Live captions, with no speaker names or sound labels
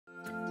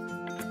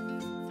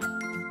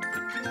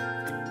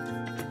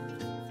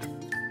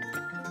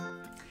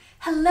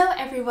Hello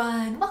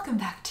everyone! Welcome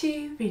back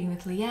to Reading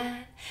with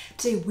Liann.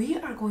 Today we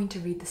are going to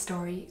read the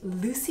story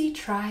Lucy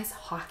Tries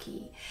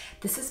Hockey.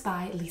 This is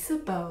by Lisa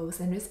Bowes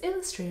and is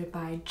illustrated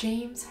by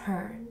James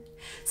Hearne.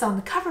 So on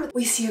the cover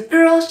we see a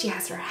girl, she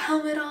has her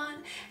helmet on,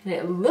 and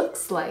it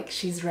looks like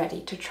she's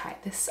ready to try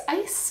this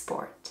ice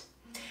sport.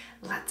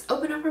 Let's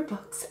open up our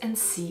books and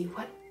see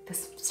what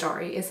this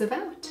story is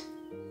about.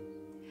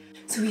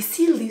 So we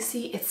see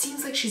Lucy, it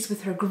seems like she's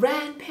with her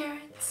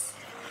grandparents.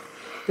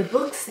 The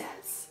book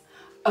says,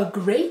 "A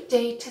great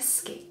day to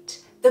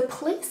skate. The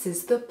place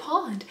is the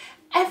pond.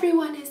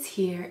 Everyone is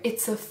here.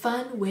 It's a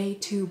fun way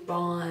to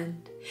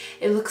bond."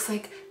 It looks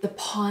like the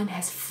pond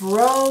has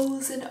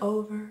frozen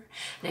over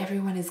and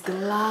everyone is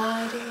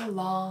gliding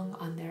along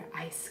on their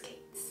ice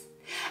skates.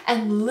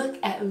 And look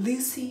at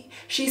Lucy.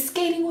 She's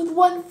skating with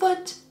one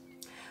foot.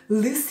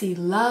 Lucy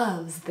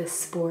loves this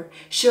sport.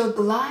 She'll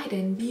glide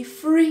and be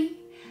free.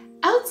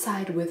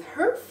 Outside with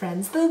her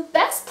friends, the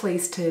best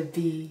place to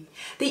be.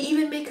 They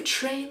even make a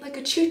train like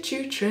a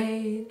choo-choo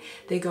train.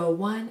 They go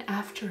one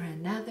after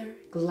another,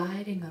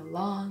 gliding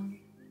along.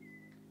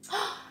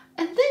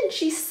 And then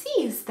she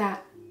sees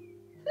that,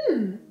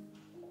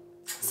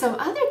 some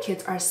other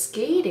kids are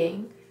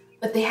skating,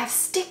 but they have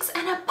sticks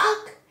and a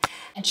puck.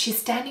 And she's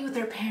standing with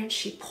her parents,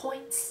 she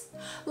points.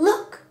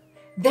 "Look,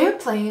 they're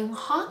playing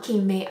hockey.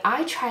 May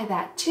I try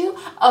that too?"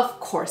 "Of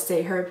course,"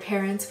 say her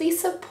parents. "We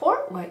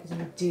support what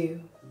you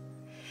do."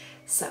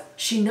 So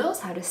she knows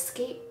how to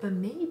skate, but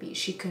maybe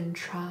she can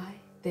try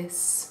this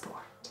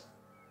sport.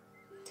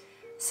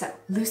 So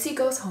Lucy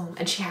goes home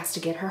and she has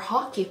to get her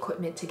hockey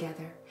equipment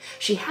together.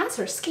 She has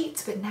her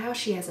skates, but now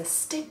she has a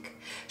stick.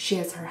 She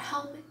has her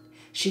helmet.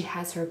 She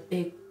has her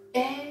big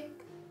bag.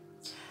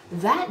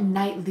 That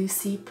night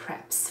Lucy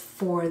preps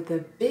for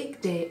the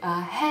big day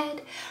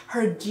ahead.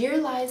 Her gear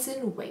lies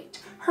in wait,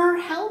 her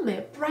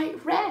helmet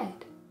bright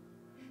red.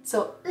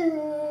 So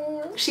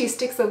she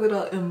sticks a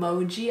little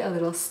emoji, a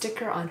little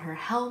sticker on her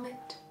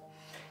helmet.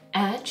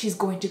 And she's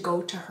going to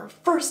go to her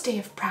first day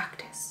of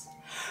practice.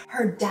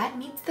 Her dad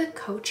meets the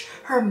coach.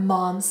 Her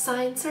mom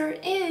signs her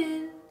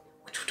in.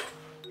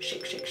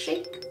 Shake, shake,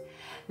 shake.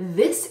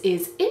 This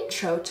is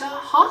intro to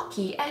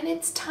hockey and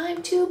it's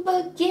time to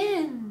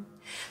begin.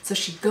 So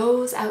she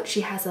goes out.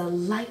 She has a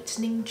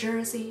lightning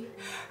jersey.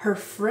 Her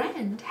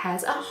friend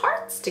has a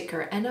heart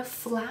sticker and a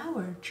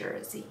flower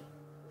jersey.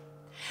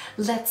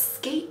 Let's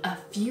skate a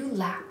few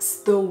laps.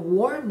 The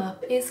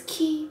warm-up is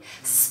key.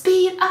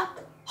 Speed up,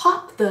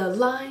 hop the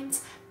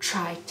lines,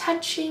 try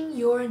touching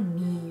your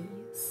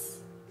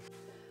knees.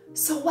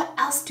 So what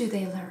else do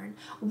they learn?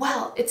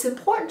 Well, it's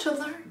important to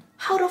learn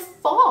how to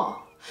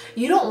fall.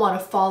 You don't want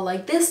to fall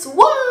like this.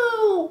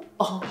 Whoa!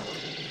 Bonk.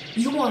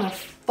 You want to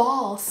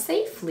fall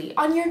safely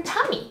on your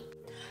tummy.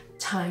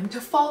 Time to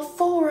fall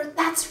forward.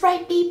 That's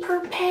right, be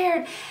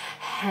prepared.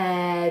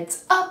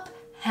 Heads up,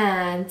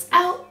 hands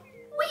out.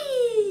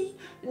 Whee!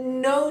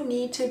 No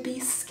need to be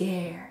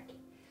scared.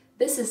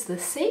 This is the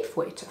safe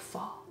way to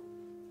fall.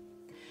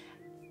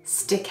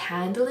 Stick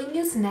handling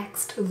is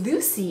next.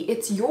 Lucy,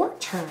 it's your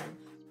turn.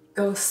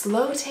 Go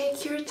slow,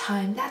 take your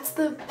time. That's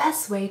the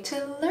best way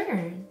to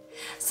learn.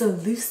 So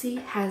Lucy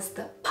has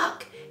the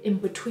puck in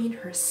between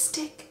her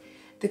stick.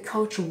 The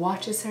coach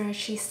watches her as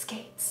she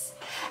skates.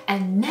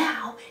 And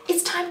now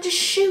it's time to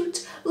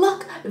shoot.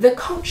 Look, the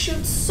coach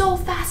shoots so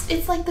fast,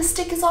 it's like the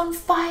stick is on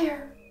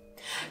fire.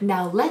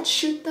 Now let's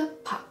shoot the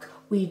puck.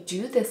 We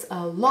do this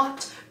a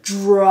lot.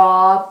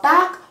 Draw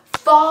back,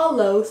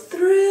 follow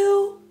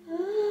through.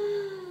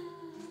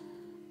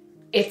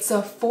 It's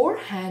a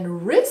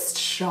forehand wrist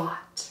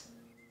shot.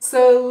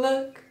 So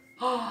look,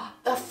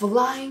 the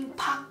flying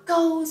puck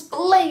goes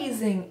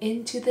blazing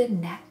into the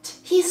net.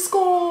 He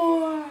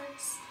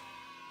scores.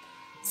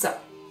 So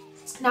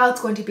now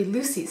it's going to be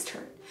Lucy's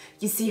turn.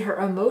 You see her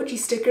emoji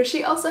sticker.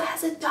 She also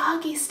has a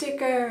doggy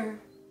sticker.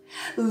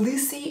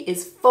 Lucy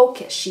is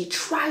focused. She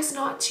tries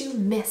not to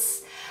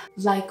miss.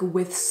 Like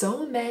with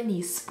so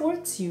many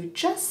sports, you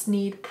just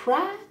need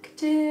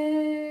practice.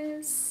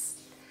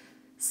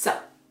 So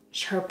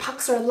her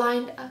pucks are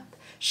lined up.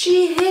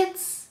 She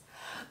hits.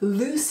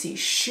 Lucy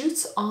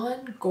shoots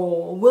on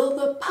goal. Will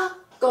the puck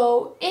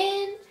go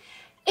in?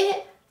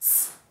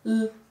 It's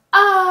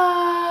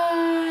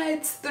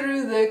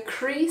through the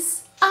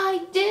crease.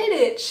 I did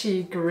it,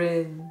 she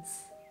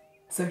grins.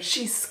 So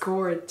she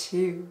scored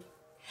too.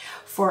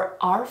 For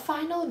our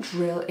final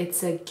drill,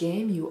 it's a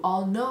game you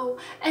all know,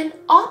 an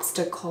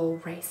obstacle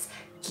race.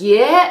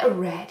 Get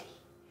ready,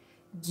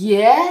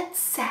 get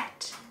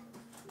set,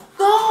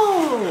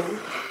 go!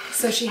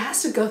 So she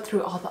has to go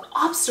through all the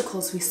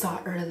obstacles we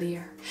saw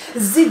earlier.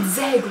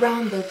 Zigzag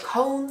round the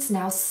cones,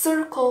 now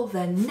circle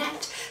the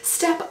net,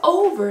 step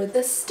over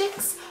the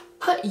sticks,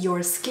 put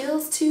your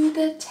skills to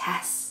the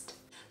test.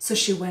 So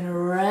she went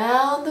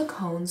around the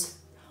cones,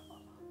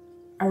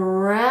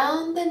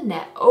 around the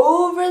net,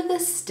 over the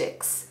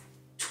sticks.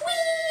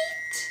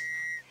 Tweet!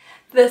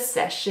 The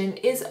session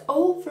is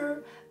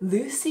over.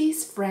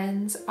 Lucy's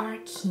friends are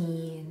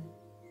keen.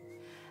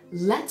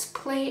 Let's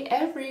play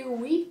every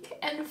week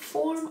and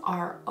form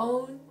our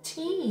own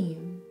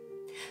team.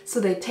 So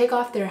they take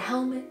off their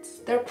helmets,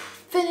 they're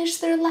finish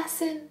their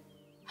lesson,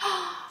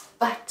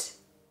 but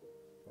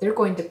they're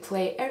going to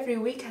play every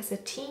week as a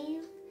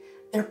team.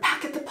 They're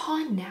back at the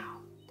pond now.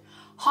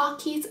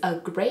 Hockey's a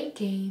great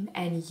game,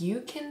 and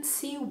you can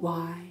see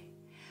why.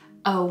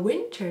 A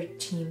winter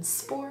team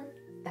sport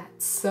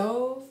that's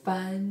so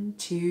fun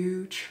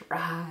to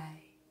try.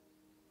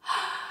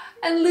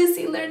 And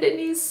Lucy learned a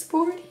new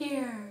sport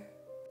here.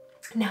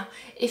 Now,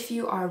 if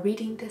you are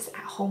reading this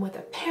at home with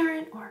a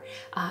parent, or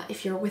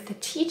if you're with a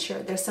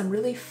teacher, there's some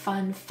really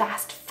fun,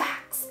 fast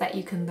facts that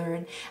you can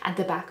learn at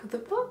the back of the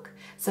book.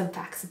 Some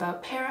facts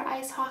about para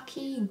ice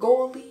hockey,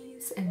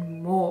 goalies,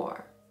 and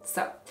more.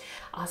 So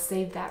I'll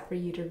save that for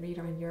you to read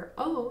on your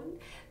own.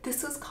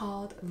 This was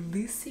called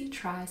Lucy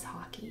Tries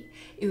Hockey.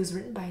 It was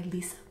written by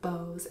Lisa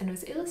Bowes and it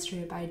was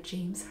illustrated by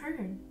James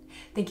Hearne.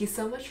 Thank you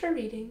so much for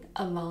reading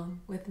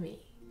along with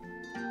me.